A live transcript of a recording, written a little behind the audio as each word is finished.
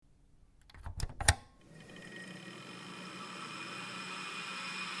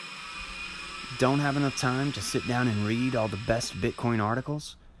don't have enough time to sit down and read all the best Bitcoin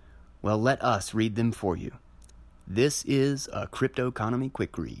articles? Well, let us read them for you. This is a Crypto Economy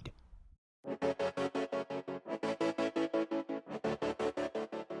Quick Read.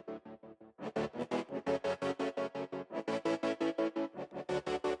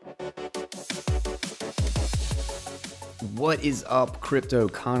 What is up, Crypto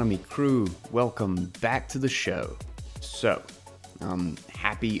Economy crew? Welcome back to the show. So,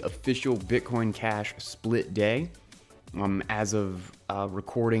 happy official Bitcoin Cash split day. As of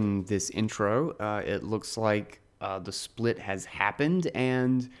recording this intro, it looks like the split has happened,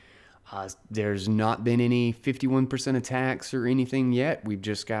 and there's not been any 51% attacks or anything yet. We've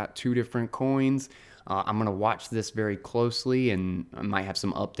just got two different coins. I'm going to watch this very closely, and I might have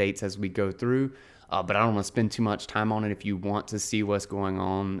some updates as we go through. But I don't want to spend too much time on it. If you want to see what's going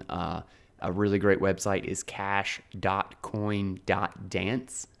on, a really great website is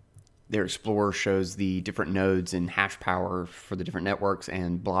cash.coin.dance. Their Explorer shows the different nodes and hash power for the different networks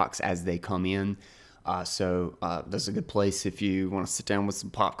and blocks as they come in. So that's a good place if you want to sit down with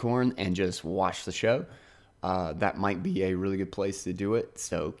some popcorn and just watch the show. That might be a really good place to do it.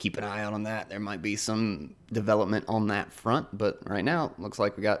 So keep an eye out on that. There might be some development on that front. But right now, it looks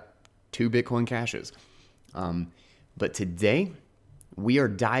like we got two Bitcoin Cashes. But today, we are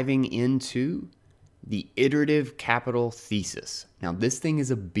diving into the iterative capital thesis. Now, this thing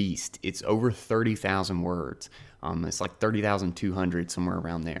is a beast. It's over 30,000 words. It's like 30,200, somewhere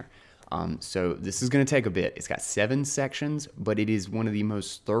around there. So this is going to take a bit. It's got 7 sections, but it is one of the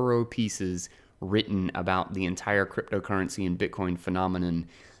most thorough pieces written about the entire cryptocurrency and Bitcoin phenomenon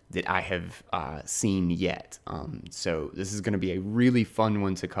that I have seen yet. So this is going to be a really fun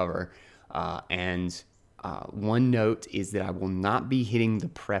one to cover. And one note is that I will not be hitting the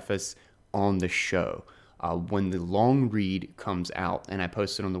preface on the show. When the long read comes out and I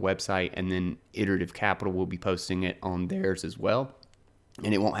post it on the website, and then Iterative Capital will be posting it on theirs as well.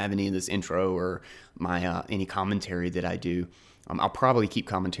 And it won't have any of this intro or my any commentary that I do. I'll probably keep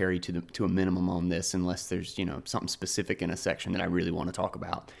commentary to a minimum on this unless there's something specific in a section that I really want to talk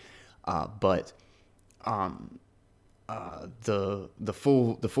about. But the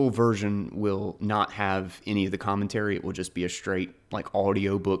full version will not have any of the commentary. It will just be a straight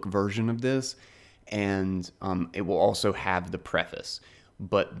audiobook version of this, and it will also have the preface.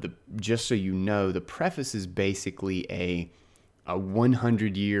 But just so you know, the preface is basically a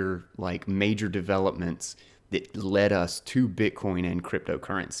 100-year major developments that led us to Bitcoin and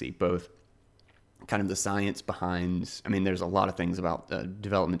cryptocurrency, both kind of the science behind. I mean, there's a lot of things about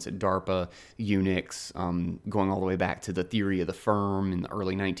developments at DARPA, Unix, going all the way back to the theory of the firm in the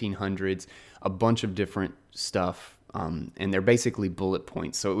early 1900s, a bunch of different stuff, and they're basically bullet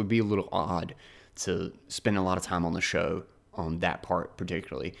points. So it would be a little odd to spend a lot of time on the show on that part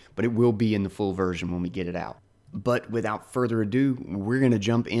particularly, but it will be in the full version when we get it out. But without further ado, we're going to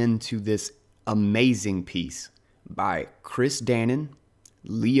jump into this amazing piece by Chris Dannon,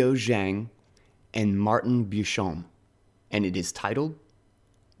 Leo Zhang, and Martin Bucshon, and it is titled,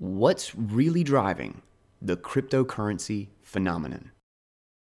 "What's Really Driving the Cryptocurrency Phenomenon?"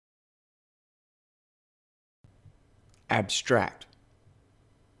 Abstract.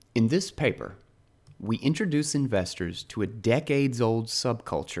 In this paper, we introduce investors to a decades-old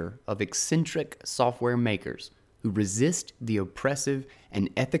subculture of eccentric software makers who resist the oppressive and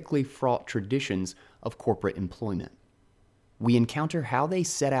ethically fraught traditions of corporate employment. We encounter how they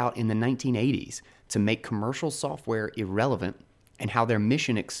set out in the 1980s to make commercial software irrelevant, and how their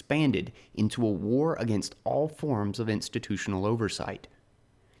mission expanded into a war against all forms of institutional oversight.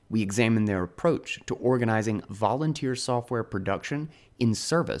 We examine their approach to organizing volunteer software production in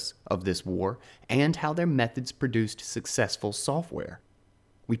service of this war, and how their methods produced successful software.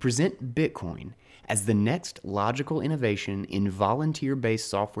 We present Bitcoin as the next logical innovation in volunteer-based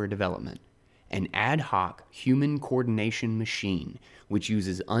software development, an ad hoc human coordination machine which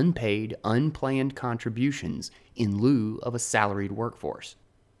uses unpaid, unplanned contributions in lieu of a salaried workforce.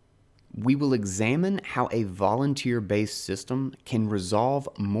 We will examine how a volunteer-based system can resolve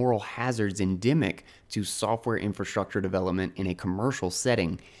moral hazards endemic to software infrastructure development in a commercial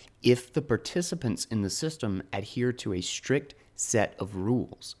setting if the participants in the system adhere to a strict set of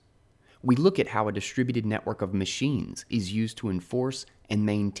rules. We look at how a distributed network of machines is used to enforce and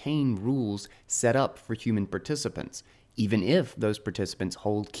maintain rules set up for human participants, even if those participants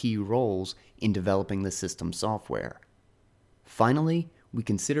hold key roles in developing the system software. Finally, we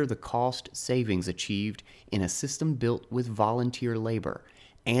consider the cost savings achieved in a system built with volunteer labor,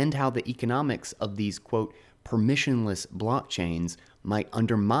 and how the economics of these, quote, permissionless blockchains might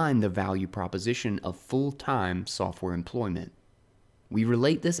undermine the value proposition of full-time software employment. We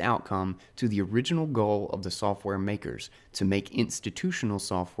relate this outcome to the original goal of the software makers to make institutional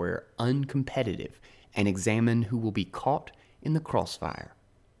software uncompetitive and examine who will be caught in the crossfire.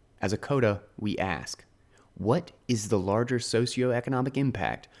 As a coda, we ask, what is the larger socioeconomic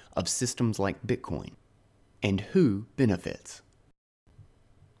impact of systems like Bitcoin, and who benefits?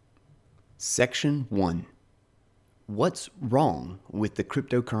 Section 1. What's wrong with the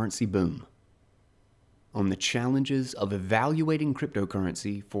cryptocurrency boom? On the challenges of evaluating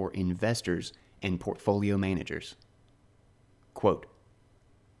cryptocurrency for investors and portfolio managers. Quote,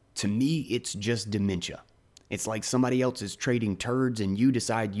 "To me, it's just dementia. It's like somebody else is trading turds and you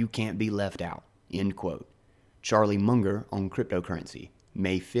decide you can't be left out." End quote. Charlie Munger on cryptocurrency,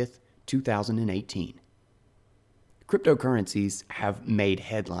 May 5th, 2018. Cryptocurrencies have made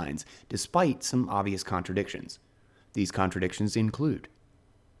headlines despite some obvious contradictions. These contradictions include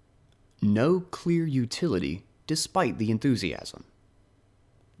no clear utility despite the enthusiasm.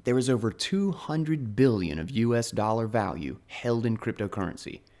 There is over $200 billion of US dollar value held in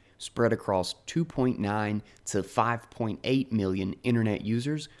cryptocurrency, spread across 2.9 to 5.8 million internet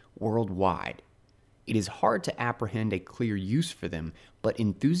users worldwide. It is hard to apprehend a clear use for them, but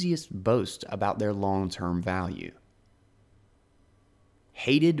enthusiasts boast about their long-term value.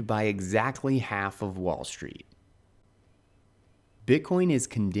 Hated by exactly half of Wall Street. Bitcoin is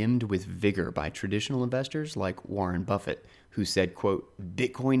condemned with vigor by traditional investors like Warren Buffett, who said, quote,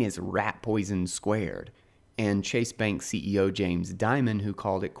 "Bitcoin is rat poison squared," and Chase Bank CEO James Dimon, who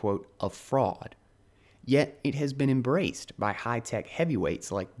called it, quote, "a fraud." Yet it has been embraced by high-tech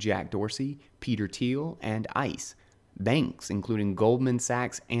heavyweights like Jack Dorsey, Peter Thiel, and ICE. Banks, including Goldman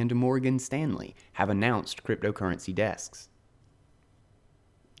Sachs and Morgan Stanley, have announced cryptocurrency desks.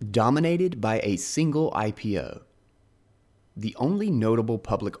 Dominated by a single IPO. The only notable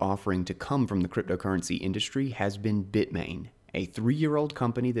public offering to come from the cryptocurrency industry has been Bitmain, a 3-year-old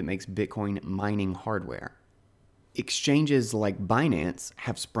company that makes Bitcoin mining hardware. Exchanges like Binance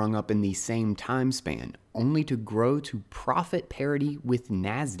have sprung up in the same time span, only to grow to profit parity with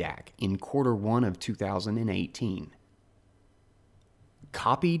NASDAQ in Q1 of 2018.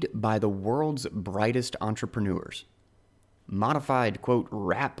 Copied by the world's brightest entrepreneurs. Modified, quote,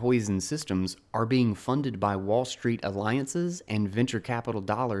 rat poison systems are being funded by Wall Street alliances and venture capital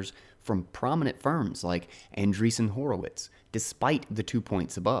dollars from prominent firms like Andreessen Horowitz, despite the 2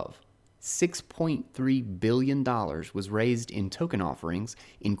 points above. $6.3 billion was raised in token offerings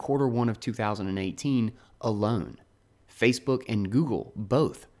in Q1 of 2018 alone. Facebook and Google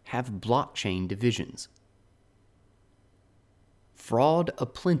both have blockchain divisions. Fraud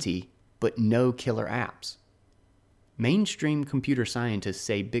aplenty, but no killer apps. Mainstream computer scientists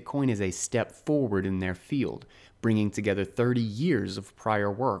say Bitcoin is a step forward in their field, bringing together 30 years of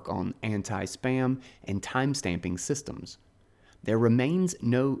prior work on anti-spam and timestamping systems. There remains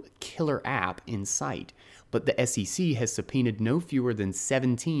no killer app in sight, but the SEC has subpoenaed no fewer than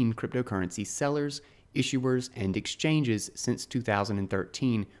 17 cryptocurrency sellers, issuers, and exchanges since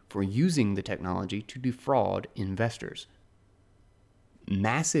 2013 for using the technology to defraud investors.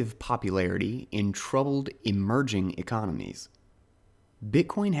 Massive popularity in troubled emerging economies.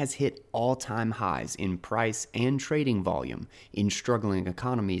 Bitcoin has hit all-time highs in price and trading volume in struggling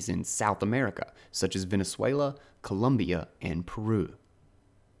economies in South America, such as Venezuela, Colombia, and Peru.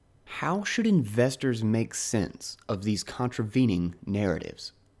 How should investors make sense of these contravening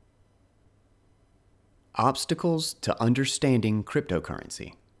narratives? Obstacles to understanding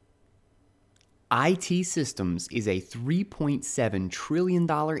cryptocurrency. IT systems is a $3.7 trillion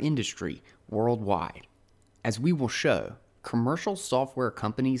industry worldwide. As we will show, commercial software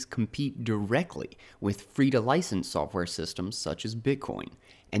companies compete directly with free-to-license software systems such as Bitcoin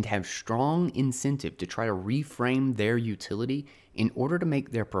and have strong incentive to try to reframe their utility in order to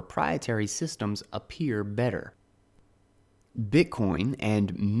make their proprietary systems appear better. Bitcoin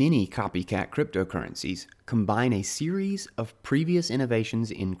and many copycat cryptocurrencies combine a series of previous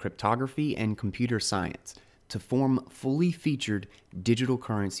innovations in cryptography and computer science to form fully featured digital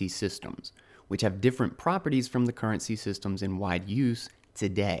currency systems, which have different properties from the currency systems in wide use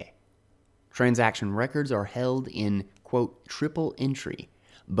today. Transaction records are held in, quote, triple entry,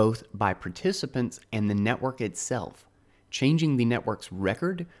 both by participants and the network itself. Changing the network's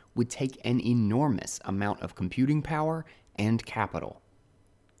record would take an enormous amount of computing power and capital.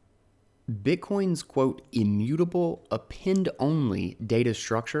 Bitcoin's, quote, immutable append-only data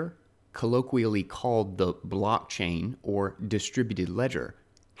structure, colloquially called the blockchain or distributed ledger,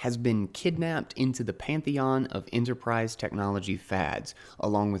 has been kidnapped into the pantheon of enterprise technology fads,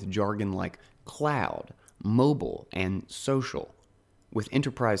 along with jargon like cloud, mobile, and social. with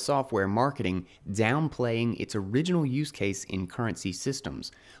enterprise software marketing downplaying its original use case in currency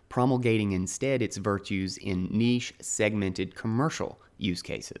systems, promulgating instead its virtues in niche, segmented commercial use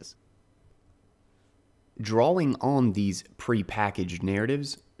cases. Drawing on these prepackaged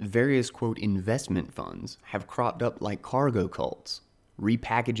narratives, various, quote, investment funds have cropped up like cargo cults,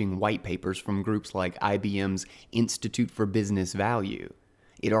 repackaging white papers from groups like IBM's Institute for Business Value.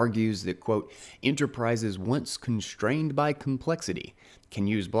 It argues that, quote, enterprises once constrained by complexity can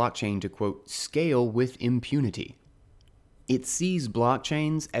use blockchain to, quote, scale with impunity. It sees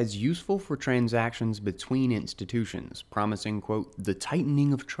blockchains as useful for transactions between institutions, promising, quote, the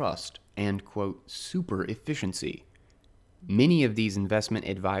tightening of trust and, quote, super efficiency. Many of these investment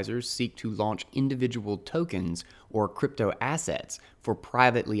advisors seek to launch individual tokens or crypto assets for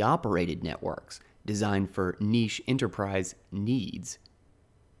privately operated networks designed for niche enterprise needs.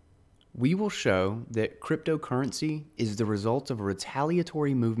 We will show that cryptocurrency is the result of a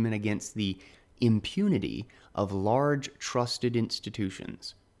retaliatory movement against the impunity of large trusted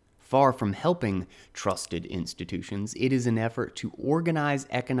institutions. Far from helping trusted institutions, it is an effort to organize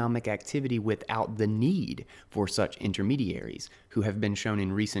economic activity without the need for such intermediaries, who have been shown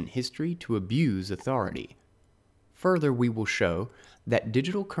in recent history to abuse authority. Further, we will show that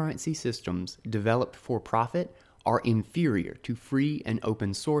digital currency systems developed for profit are inferior to free and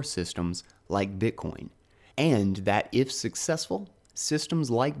open source systems like Bitcoin, and that if successful,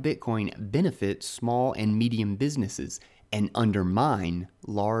 systems like Bitcoin benefit small and medium businesses and undermine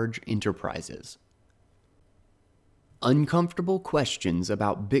large enterprises. Uncomfortable questions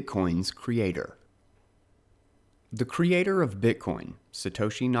about Bitcoin's creator. The creator of Bitcoin,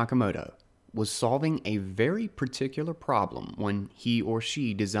 Satoshi Nakamoto, was solving a very particular problem when he or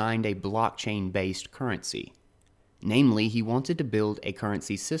she designed a blockchain-based currency. Namely, he wanted to build a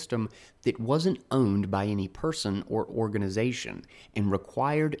currency system that wasn't owned by any person or organization and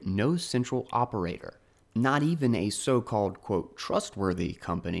required no central operator, not even a so-called, quote, trustworthy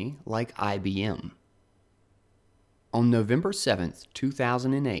company like IBM. On November 7th,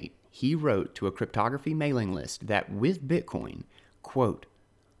 2008, he wrote to a cryptography mailing list that with Bitcoin, quote,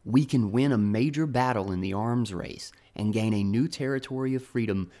 we can win a major battle in the arms race and gain a new territory of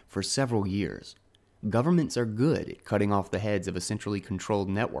freedom for several years. Governments are good at cutting off the heads of a centrally controlled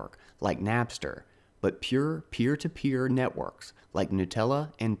network like Napster, but pure peer-to-peer networks like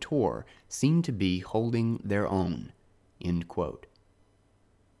Gnutella and Tor seem to be holding their own. End quote.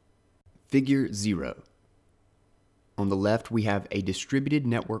 Figure 0. On the left, we have a distributed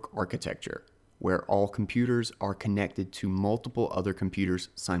network architecture, where all computers are connected to multiple other computers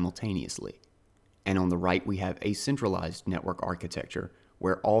simultaneously. And on the right, we have a centralized network architecture,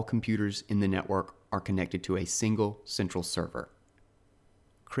 where all computers in the network are connected to a single central server.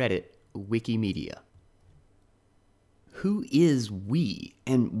 Credit Wikimedia. Who is we,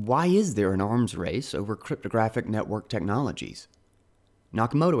 and why is there an arms race over cryptographic network technologies?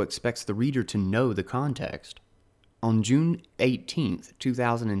 Nakamoto expects the reader to know the context. On June 18,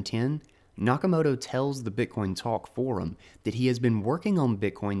 2010, Nakamoto tells the Bitcoin Talk forum that he has been working on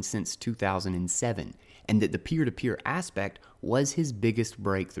Bitcoin since 2007, and that the peer-to-peer aspect was his biggest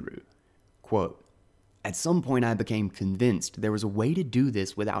breakthrough. Quote, at some point I became convinced there was a way to do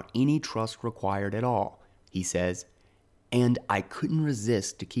this without any trust required at all, he says, and I couldn't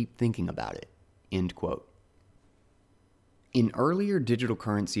resist to keep thinking about it. End quote. In earlier digital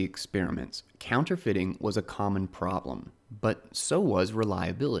currency experiments, counterfeiting was a common problem, but so was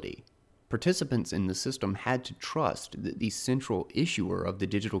reliability. Participants in the system had to trust that the central issuer of the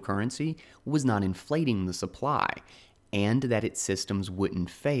digital currency was not inflating the supply, and that its systems wouldn't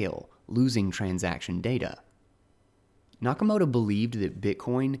fail, losing transaction data. Nakamoto believed that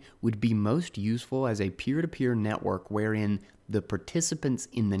Bitcoin would be most useful as a peer-to-peer network wherein the participants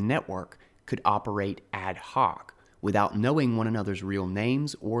in the network could operate ad hoc, without knowing one another's real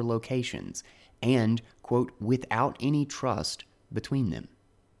names or locations, and, quote, without any trust between them.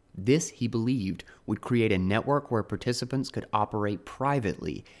 This, he believed, would create a network where participants could operate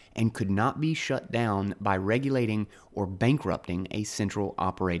privately and could not be shut down by regulating or bankrupting a central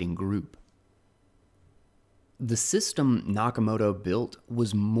operating group. The system Nakamoto built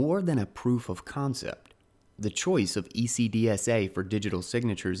was more than a proof of concept. The choice of ECDSA for digital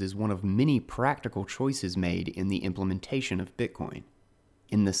signatures is one of many practical choices made in the implementation of Bitcoin.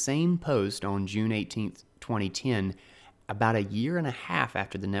 In the same post on June 18, 2010, about a year and a half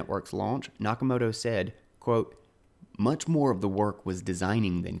after the network's launch, Nakamoto said, quote, much more of the work was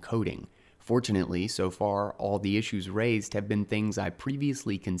designing than coding. Fortunately, so far, all the issues raised have been things I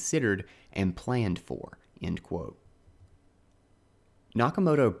previously considered and planned for, end quote.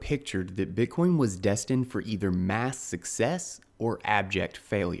 Nakamoto pictured that Bitcoin was destined for either mass success or abject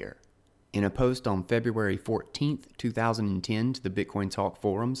failure. In a post on February 14, 2010 to the Bitcoin Talk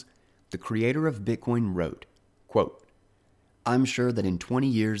forums, the creator of Bitcoin wrote, quote, "I'm sure that in 20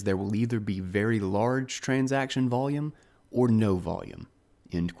 years there will either be very large transaction volume or no volume,"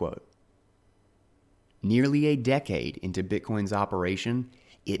 end quote. Nearly a decade into Bitcoin's operation,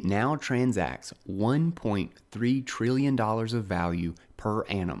 it now transacts $1.3 trillion of value per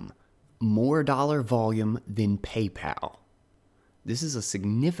annum, more dollar volume than PayPal. This is a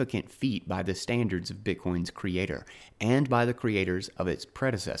significant feat by the standards of Bitcoin's creator and by the creators of its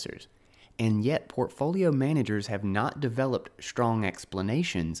predecessors, and yet portfolio managers have not developed strong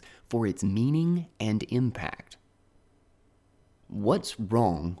explanations for its meaning and impact. What's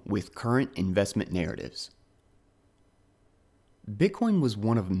wrong with current investment narratives? Bitcoin was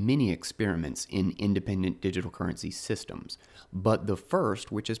one of many experiments in independent digital currency systems, but the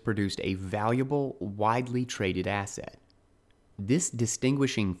first which has produced a valuable, widely traded asset. This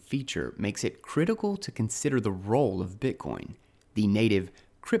distinguishing feature makes it critical to consider the role of Bitcoin, the native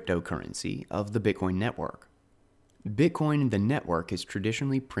cryptocurrency of the Bitcoin network. Bitcoin, the network, is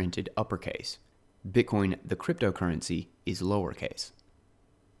traditionally printed uppercase. Bitcoin, the cryptocurrency, is lowercase.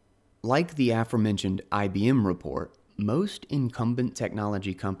 Like the aforementioned IBM report, most incumbent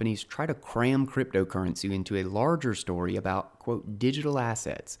technology companies try to cram cryptocurrency into a larger story about, quote, digital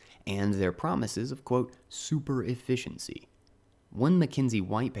assets and their promises of, quote, super efficiency. One McKinsey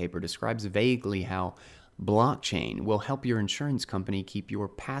white paper describes vaguely how blockchain will help your insurance company keep your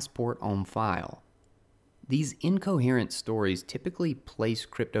passport on file. These incoherent stories typically place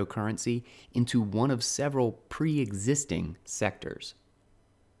cryptocurrency into one of several pre-existing sectors.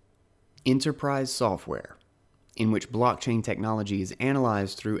 Enterprise software, in which blockchain technology is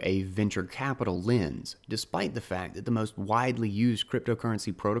analyzed through a venture capital lens, despite the fact that the most widely used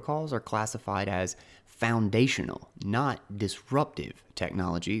cryptocurrency protocols are classified as foundational, not disruptive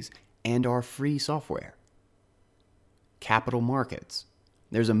technologies, and are free software. Capital markets.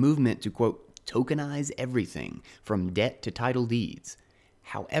 There's a movement to, quote, tokenize everything from debt to title deeds.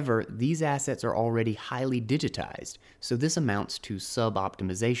 However, these assets are already highly digitized, so this amounts to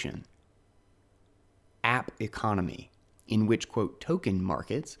sub-optimization. App economy, in which, quote, token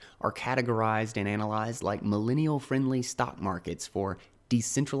markets are categorized and analyzed like millennial-friendly stock markets for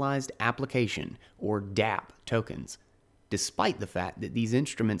decentralized application, or DApp, tokens, despite the fact that these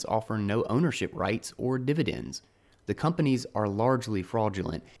instruments offer no ownership rights or dividends. The companies are largely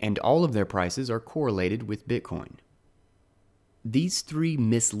fraudulent, and all of their prices are correlated with Bitcoin. These three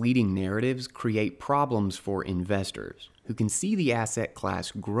misleading narratives create problems for investors who can see the asset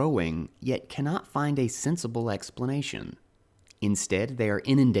class growing yet cannot find a sensible explanation. Instead, they are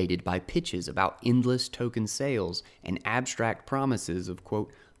inundated by pitches about endless token sales and abstract promises of,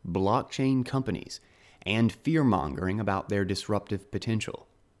 quote, blockchain companies, and fear-mongering about their disruptive potential.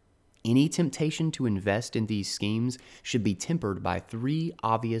 Any temptation to invest in these schemes should be tempered by three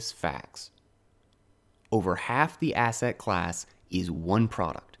obvious facts. Over half the asset class is one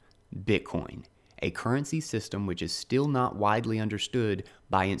product, Bitcoin, a currency system which is still not widely understood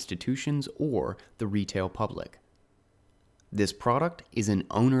by institutions or the retail public. This product is an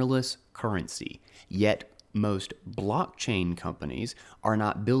ownerless currency, yet most blockchain companies are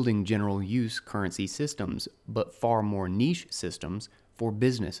not building general use currency systems, but far more niche systems for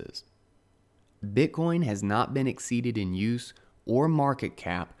businesses. Bitcoin has not been exceeded in use or market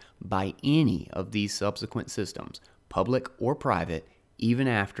cap by any of these subsequent systems, public or private, even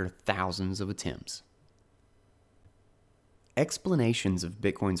after thousands of attempts. Explanations of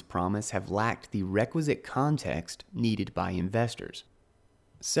Bitcoin's promise have lacked the requisite context needed by investors.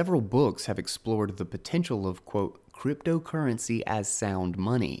 Several books have explored the potential of, quote, cryptocurrency as sound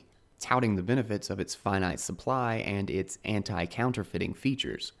money, touting the benefits of its finite supply and its anti-counterfeiting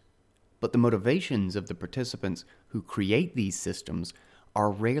features. But the motivations of the participants who create these systems are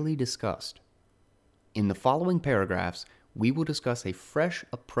rarely discussed. In the following paragraphs, we will discuss a fresh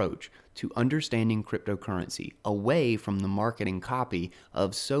approach to understanding cryptocurrency away from the marketing copy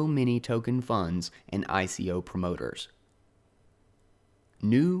of so many token funds and ICO promoters.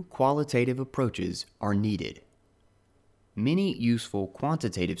 New qualitative approaches are needed. Many useful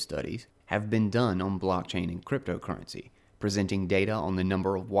quantitative studies have been done on blockchain and cryptocurrency, presenting data on the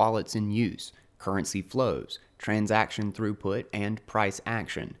number of wallets in use, currency flows, transaction throughput, and price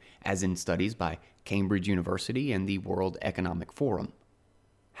action, as in studies by Cambridge University and the World Economic Forum.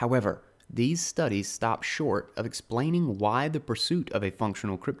 However, these studies stop short of explaining why the pursuit of a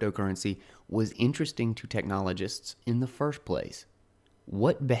functional cryptocurrency was interesting to technologists in the first place.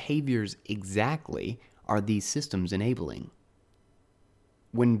 What behaviors exactly are these systems enabling?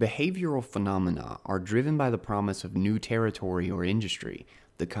 When behavioral phenomena are driven by the promise of new territory or industry,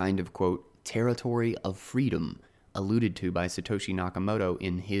 the kind of, quote, territory of freedom alluded to by Satoshi Nakamoto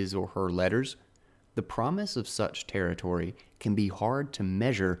in his or her letters, the promise of such territory can be hard to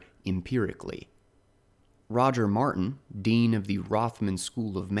measure empirically. Roger Martin, dean of the Rothman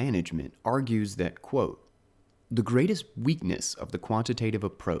School of Management, argues that, quote, the greatest weakness of the quantitative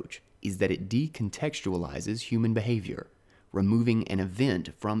approach is that it decontextualizes human behavior, removing an event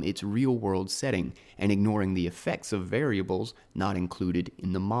from its real-world setting and ignoring the effects of variables not included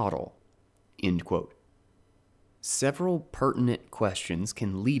in the model. End quote. Several pertinent questions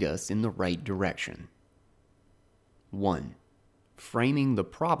can lead us in the right direction. 1. Framing the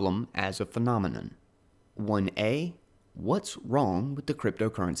problem as a phenomenon. 1A. What's wrong with the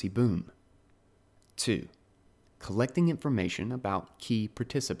cryptocurrency boom? 2. Collecting information about key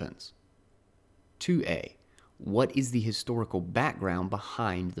participants. 2A. What is the historical background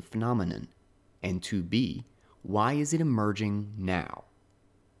behind the phenomenon? And 2B. Why is it emerging now?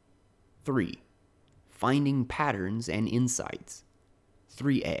 3. Finding patterns and insights.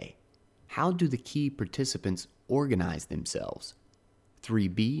 3A. How do the key participants organize themselves?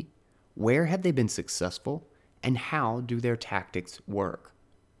 3B. Where have they been successful, and how do their tactics work?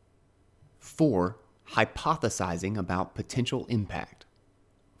 4. Hypothesizing about potential impact.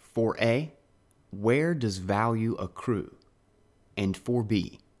 4A. Where does value accrue? And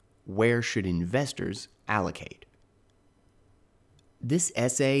 4B. Where should investors allocate? This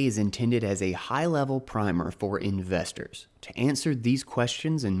essay is intended as a high-level primer for investors to answer these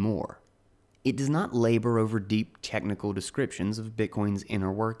questions and more. It does not labor over deep technical descriptions of Bitcoin's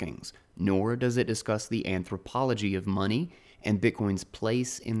inner workings, nor does it discuss the anthropology of money and Bitcoin's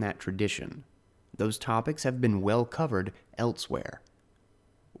place in that tradition. Those topics have been well covered elsewhere.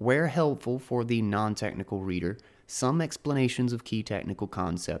 Where helpful for the non-technical reader, some explanations of key technical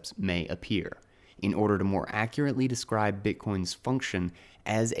concepts may appear, in order to more accurately describe Bitcoin's function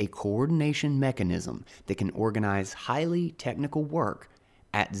as a coordination mechanism that can organize highly technical work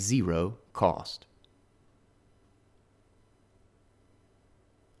at zero cost.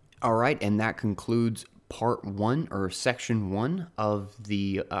 All right, and that concludes part 1 or section 1 of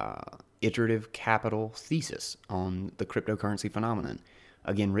the iterative capital thesis on the cryptocurrency phenomenon.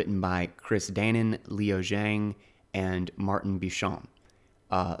 Again, written by Chris Dannon, Leo Zhang, and Martin Beauchamp.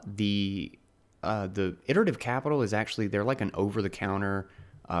 The iterative capital is actually, they're like an over-the-counter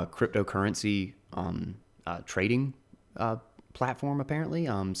cryptocurrency trading platform, apparently.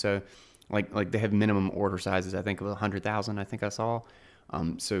 So like they have minimum order sizes, I think, of 100,000, I think I saw.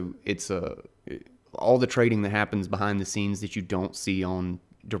 So it's all the trading that happens behind the scenes that you don't see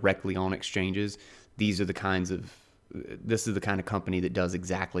directly on exchanges. This is the kind of company that does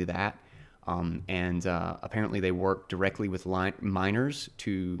exactly that. And apparently they work directly with miners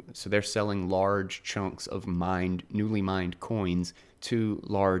so they're selling large chunks of newly mined coins to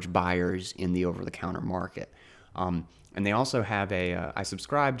large buyers in the over-the-counter market. And they also have I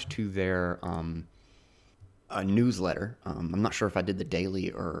subscribed to their a newsletter. I'm not sure if I did the daily,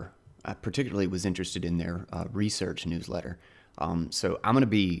 or I particularly was interested in their research newsletter. So I'm going to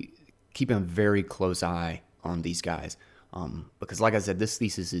be keeping a very close eye on these guys, because like I said, this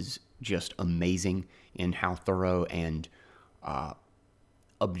thesis is just amazing in how thorough and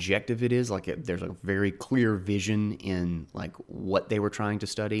objective it is. There's a very clear vision in like what they were trying to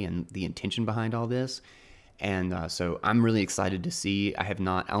study and the intention behind all this. And so I'm really excited to see. I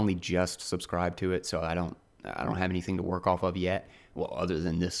only just subscribed to it, so I don't have anything to work off of yet. Well, other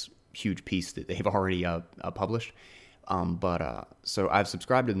than this huge piece that they've already published. So I've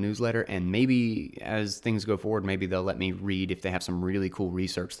subscribed to the newsletter, and maybe as things go forward, maybe they'll let me read if they have some really cool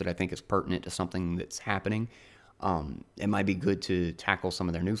research that I think is pertinent to something that's happening. It might be good to tackle some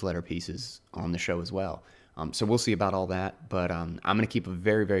of their newsletter pieces on the show as well. So we'll see about all that, but I'm going to keep a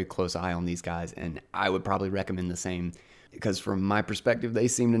very, very close eye on these guys, and I would probably recommend the same, because from my perspective, they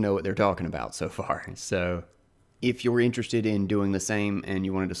seem to know what they're talking about so far. So if you're interested in doing the same and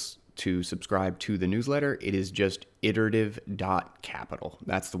you wanted to subscribe to the newsletter, it is just iterative.capital.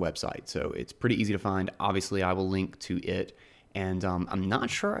 That's the website. So it's pretty easy to find. Obviously, I will link to it. And I'm not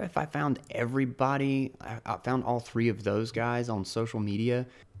sure if I found everybody. I found all 3 of those guys on social media.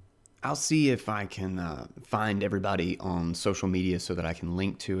 I'll see if I can find everybody on social media so that I can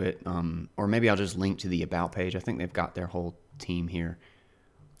link to it. Or maybe I'll just link to the About page. I think they've got their whole team here.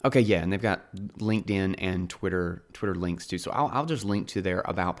 Okay, yeah, and they've got LinkedIn and Twitter links too. So I'll just link to their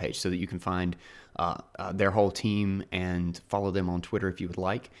About page so that you can find their whole team and follow them on Twitter if you would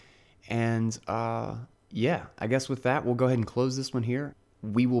like. And yeah, I guess with that, we'll go ahead and close this one here.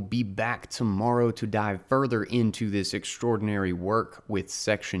 We will be back tomorrow to dive further into this extraordinary work with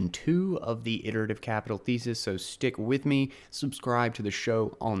section 2 of the Iterative Capital Thesis. So stick with me, subscribe to the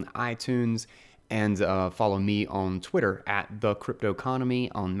show on iTunes, and follow me on Twitter at The Cryptoconomy,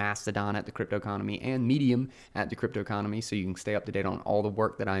 on Mastodon at The Cryptoconomy, and Medium at The Cryptoconomy, so you can stay up to date on all the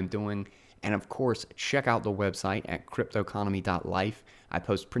work that I'm doing. And of course, check out the website at cryptoconomy.life. I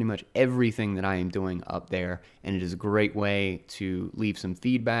post pretty much everything that I am doing up there, and it is a great way to leave some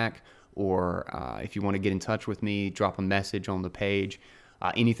feedback, or if you want to get in touch with me, drop a message on the page.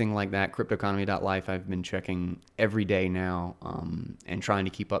 Anything like that, cryptoconomy.life. I've been checking every day now and trying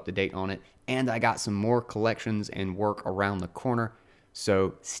to keep up to date on it. And I got some more collections and work around the corner,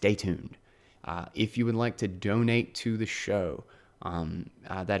 so stay tuned. If you would like to donate to the show,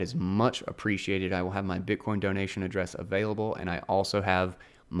 that is much appreciated. I will have my Bitcoin donation address available, and I also have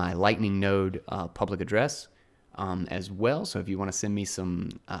my Lightning Node public address as well. So if you want to send me some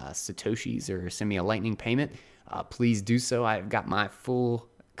Satoshis or send me a Lightning payment, please do so. I've got my full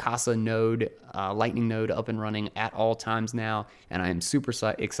Casa node, Lightning node up and running at all times now, and I am super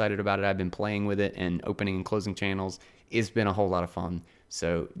excited about it. I've been playing with it and opening and closing channels. It's been a whole lot of fun,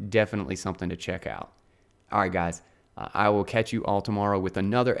 so definitely something to check out. All right, guys. I will catch you all tomorrow with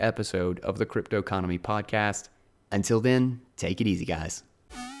another episode of the Cryptoconomy podcast. Until then, take it easy, guys.